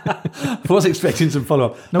 I was expecting some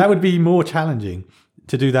follow-up. That would be more challenging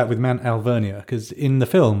to do that with Mount Alvernia, because in the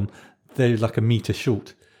film, they're like a metre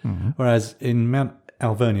short. Mm-hmm. Whereas in Mount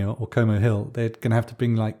Alvernia or Como Hill, they're going to have to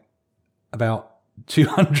bring like about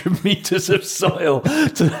 200 metres of soil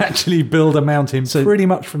to actually build a mountain pretty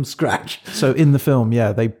much from scratch. So in the film,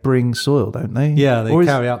 yeah, they bring soil, don't they? Yeah,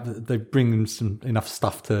 they bring enough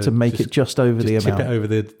stuff to make it just over the amount. Tip it over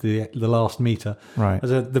the last metre. Right.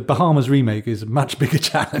 The Bahamas remake is a much bigger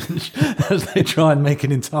challenge as they try and make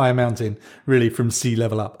an entire mountain really from sea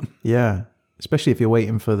level up. Yeah, especially if you're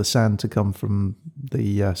waiting for the sand to come from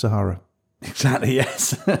the Sahara. Exactly,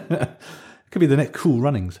 yes. Could be the next Cool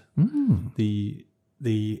Runnings. Mm.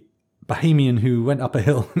 The Bahamian who went up a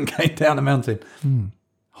hill and came down a mountain. Mm.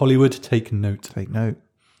 Hollywood, take note. Take note.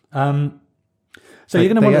 So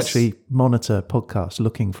you're going to want to actually monitor podcasts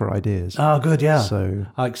looking for ideas. Oh, good, yeah. So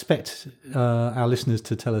I expect our listeners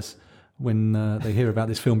to tell us when they hear about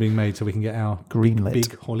this film being made, so we can get our greenlit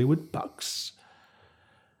big Hollywood bucks.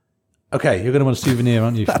 Okay, you're going to want a souvenir,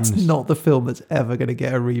 aren't you? That's not the film that's ever going to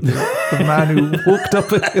get a reboot. The Man Who Walked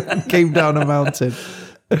Up a Hill and Came Down a Mountain.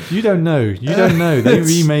 You don't know. You don't know. They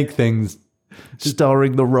remake things.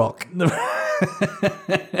 Starring The Rock.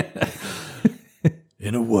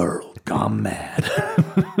 In a world gone mad.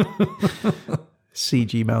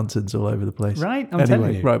 CG mountains all over the place. Right? I'm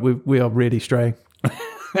telling you. Right, we are really straying.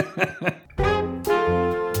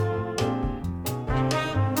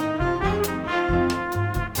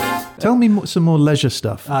 Tell me some more leisure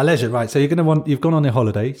stuff. Leisure, right. So you've gone on a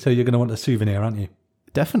holiday, so you're going to want a souvenir, aren't you?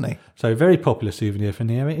 Definitely. So a very popular souvenir for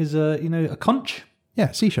near it is a conch.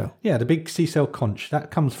 Yeah, seashell. Yeah, the big seashell conch.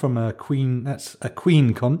 That comes from a queen. That's a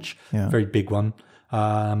queen conch. Yeah. Very big one.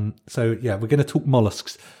 So yeah, we're going to talk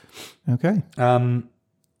mollusks. Okay.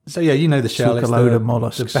 So yeah, you know the shell. Talk a load of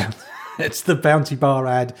mollusks. It's the Bounty Bar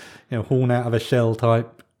ad, horn out of a shell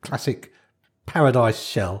type, classic paradise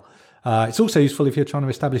shell. It's also useful if you're trying to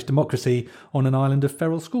establish democracy on an island of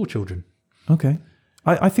feral school children. Okay.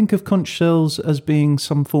 I think of conch shells as being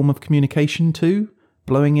some form of communication too,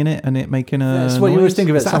 blowing in it and it making a That's what noise. you always think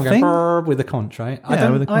of it, someone going with a conch, right?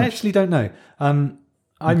 Yeah, I actually don't know.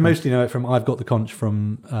 I mostly know it from I've Got the Conch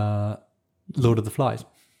from Lord of the Flies.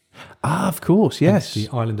 Ah, of course, yes. The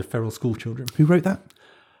island of feral school children. Who wrote that?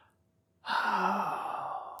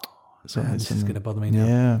 This is going to bother me now.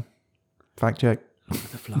 Yeah. Fact check.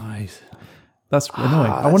 The Flies. That's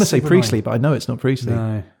annoying. I want to say Priestley, annoying. but I know it's not Priestley.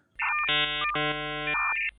 No.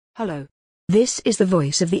 Hello. This is the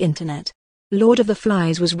voice of the internet. Lord of the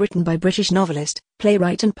Flies was written by British novelist,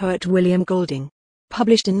 playwright and poet William Golding.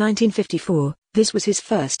 Published in 1954, this was his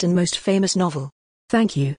first and most famous novel.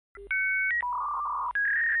 Thank you.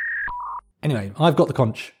 Anyway, I've got the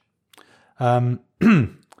conch. So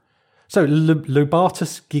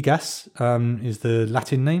Lobatus gigas is the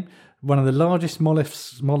Latin name. One of the largest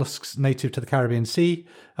mollusks native to the Caribbean Sea.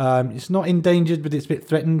 It's not endangered, but it's a bit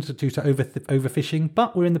threatened due to overfishing.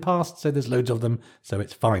 But we're in the past, so there's loads of them, so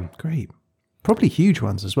it's fine. Great. Probably huge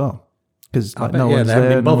ones as well. Because they haven't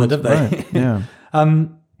been bothered, have they? Right. Yeah.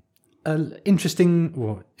 Interesting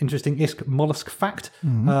mollusk fact.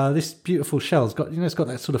 Mm-hmm. This beautiful shell's got it's got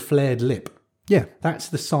that sort of flared lip. Yeah, that's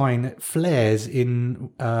the sign it flares in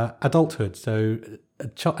adulthood. So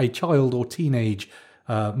a child or teenage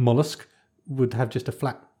mollusk would have just a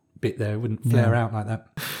flat bit there. It wouldn't flare out like that.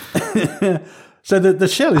 So the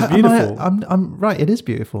shell is beautiful. I'm right. It is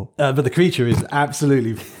beautiful. But the creature is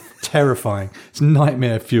absolutely terrifying. It's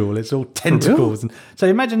nightmare fuel. It's all tentacles. And so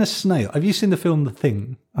imagine a snail. Have you seen the film The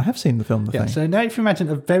Thing? I have seen the film The Thing. So now if you imagine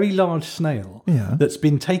a very large snail Yeah. that's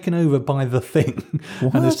been taken over by The Thing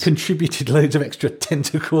and has contributed loads of extra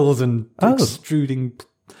tentacles and extruding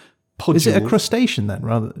podules. Is it a crustacean then?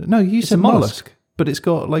 Rather, no, you said a mollusk. but it's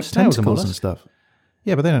got like snail's a tentacles and mollusk. stuff.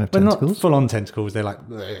 Yeah, but they don't have But not tentacles. full-on tentacles. They're like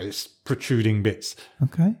it's protruding bits.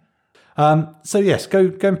 Okay. So yes,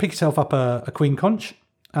 go and pick yourself up a queen conch.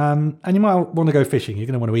 And you might want to go fishing. You're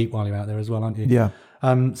going to want to eat while you're out there as well, aren't you? Yeah.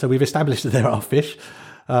 So we've established that there are fish.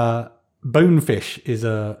 Bonefish is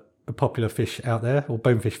a popular fish out there, or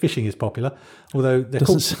bonefish fishing is popular. Although they're Doesn't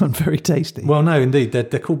called... sound very tasty. Well, no, indeed.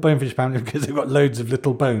 They're called bonefish apparently because they've got loads of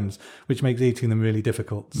little bones, which makes eating them really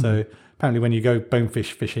difficult. So apparently when you go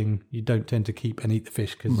bonefish fishing, you don't tend to keep and eat the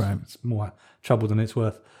fish because it's more trouble than it's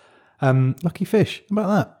worth. Lucky fish. How about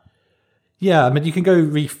that? Yeah, I mean, you can go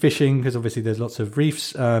reef fishing because obviously there's lots of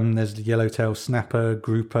reefs. There's the yellowtail snapper,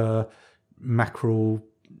 grouper, mackerel,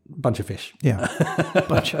 bunch of fish. Yeah.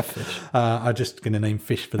 Bunch of fish. I'm just going to name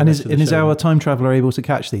fish for the And rest of the is show. our time traveller able to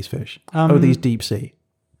catch these fish? These deep sea?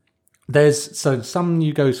 There's some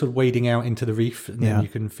you go sort of wading out into the reef, and then you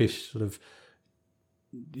can fish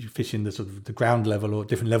you fish in the sort of the ground level or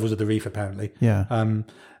different levels of the reef apparently. Yeah.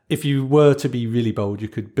 If you were to be really bold, you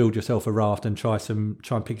could build yourself a raft and try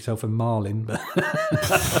and pick yourself a marlin, but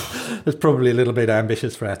that's probably a little bit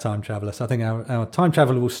ambitious for our time traveller. So I think our time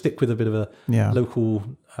traveller will stick with a bit of a local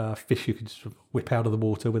fish you could sort of whip out of the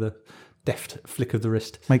water with a deft flick of the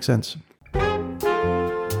wrist. Makes sense.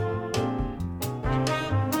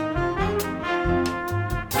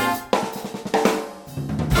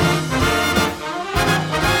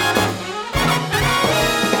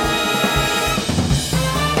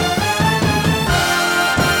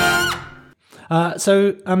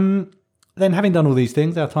 Then having done all these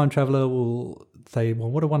things, our time traveller will say, well,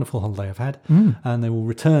 what a wonderful holiday I've had. And they will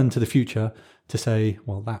return to the future to say,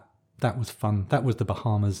 well, that was fun. That was the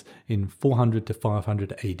Bahamas in 400 to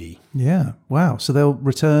 500 AD. Yeah. Wow. So they'll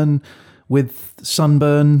return with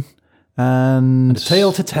sunburn and a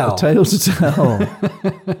tale to tell. A tale to tell.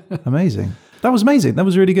 Amazing. That was amazing. That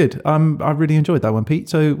was really good. I really enjoyed that one, Pete.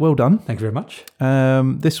 So well done. Thank you very much.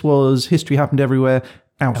 This was History Happened Everywhere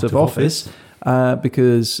out of office.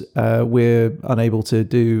 Because we're unable to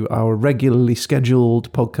do our regularly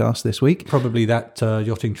scheduled podcast this week. Probably that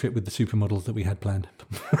yachting trip with the supermodels that we had planned.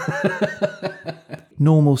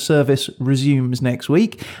 Normal service resumes next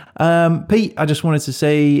week. Pete, I just wanted to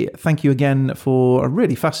say thank you again for a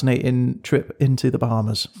really fascinating trip into the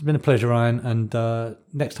Bahamas. It's been a pleasure, Ryan. And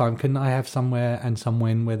next time, can I have somewhere and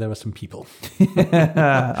somewhen where there are some people?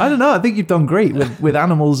 I don't know. I think you've done great with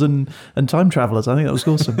animals and time travelers. I think that was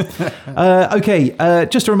awesome. Okay,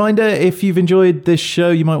 just a reminder, if you've enjoyed this show,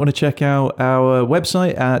 you might want to check out our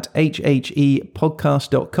website at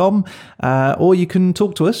hhepodcast.com, or you can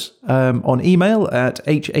talk to us on email at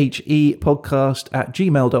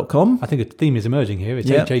hhepodcast@gmail.com. I think a theme is emerging here. It's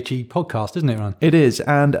HHE Podcast, isn't it, Ryan? It is,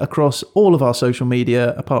 and across all of our social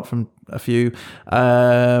media, apart from a few,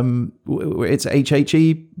 it's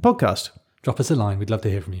HHE Podcast. Drop us a line. We'd love to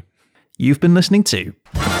hear from you. You've been listening to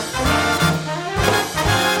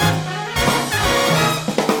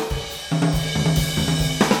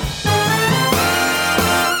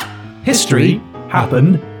History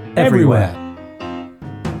Happened Everywhere.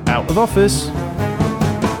 Out of office.